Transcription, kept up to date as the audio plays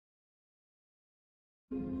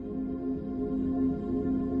Can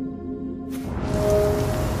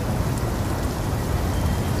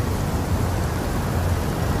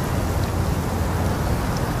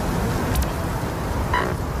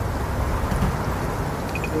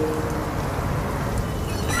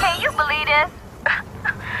you believe this?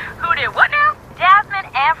 Who did what now?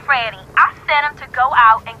 Jasmine and Freddie. I sent them to go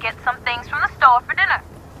out and get some things from the store for dinner.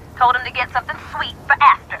 Told them to get something sweet for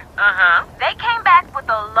after. They came back with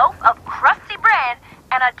a loaf of crusty bread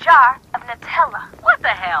and a jar of Nutella. What the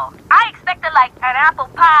hell? I expected like an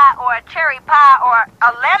apple pie or a cherry pie or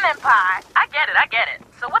a lemon pie. I get it.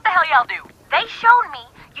 So what the hell y'all do? They showed me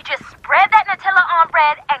you just spread that Nutella on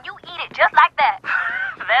bread and you eat it just like that.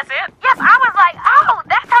 That's it? Yep, I was like, oh,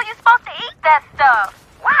 that's how you're supposed to eat that stuff.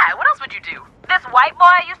 Why? What else would you do? This white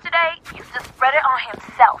boy I used to date used to spread it on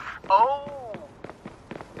himself. Oh.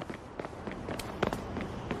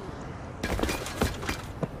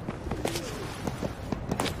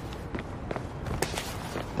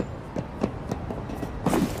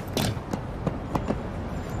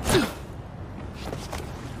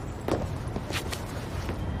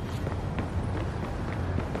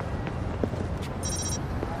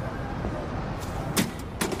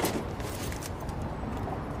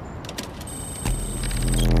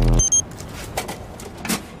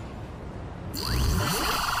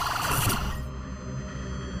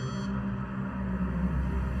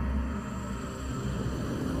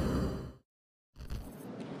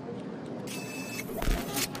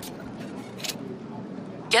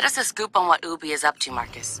 Get us a scoop on what Ubi is up to,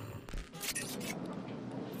 Marcus.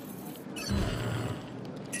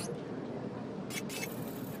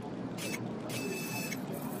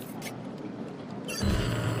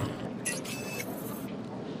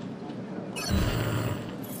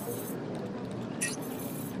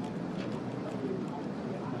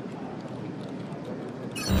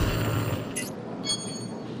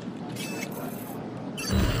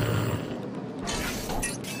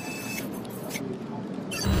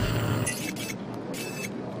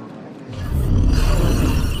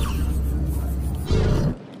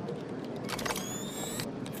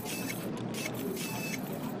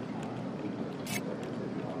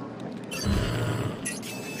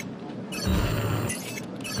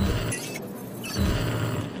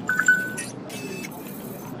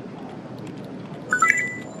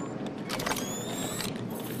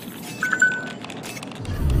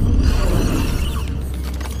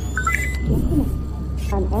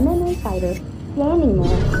 An MMA fighter standing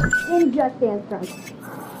there in Just Dance drunk.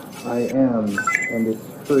 I am, and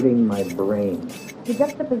it's hurting my brain. The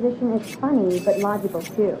juxtaposition is funny, but logical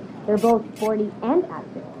too. They're both sporty and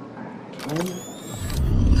active.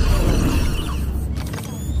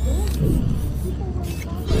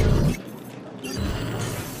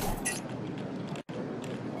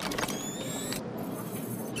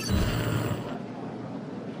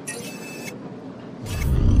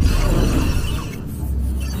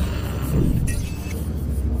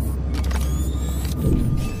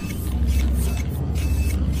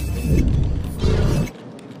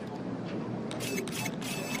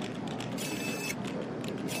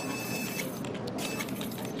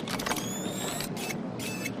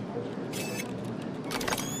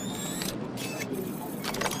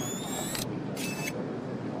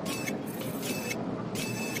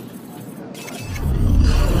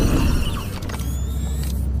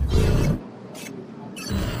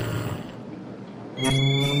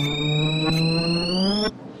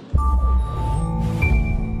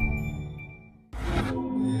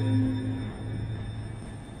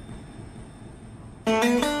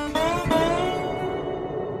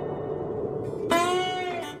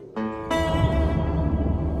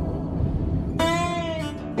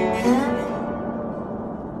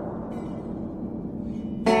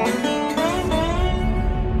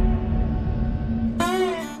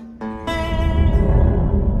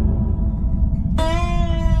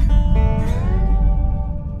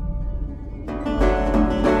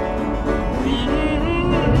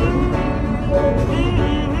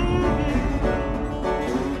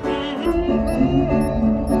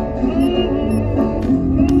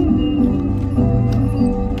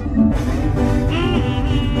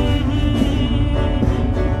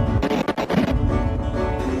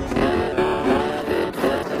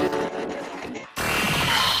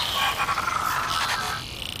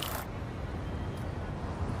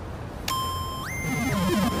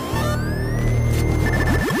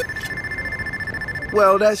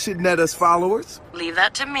 Well, that should net us followers. Leave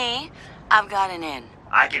that to me. I've got an in.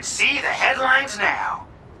 I can see the headlines now.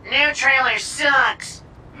 New trailer sucks.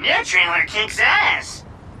 New trailer kicks ass.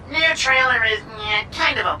 New trailer is,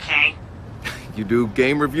 kind of okay. You do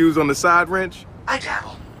game reviews on the side, Wrench? I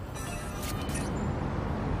dabble.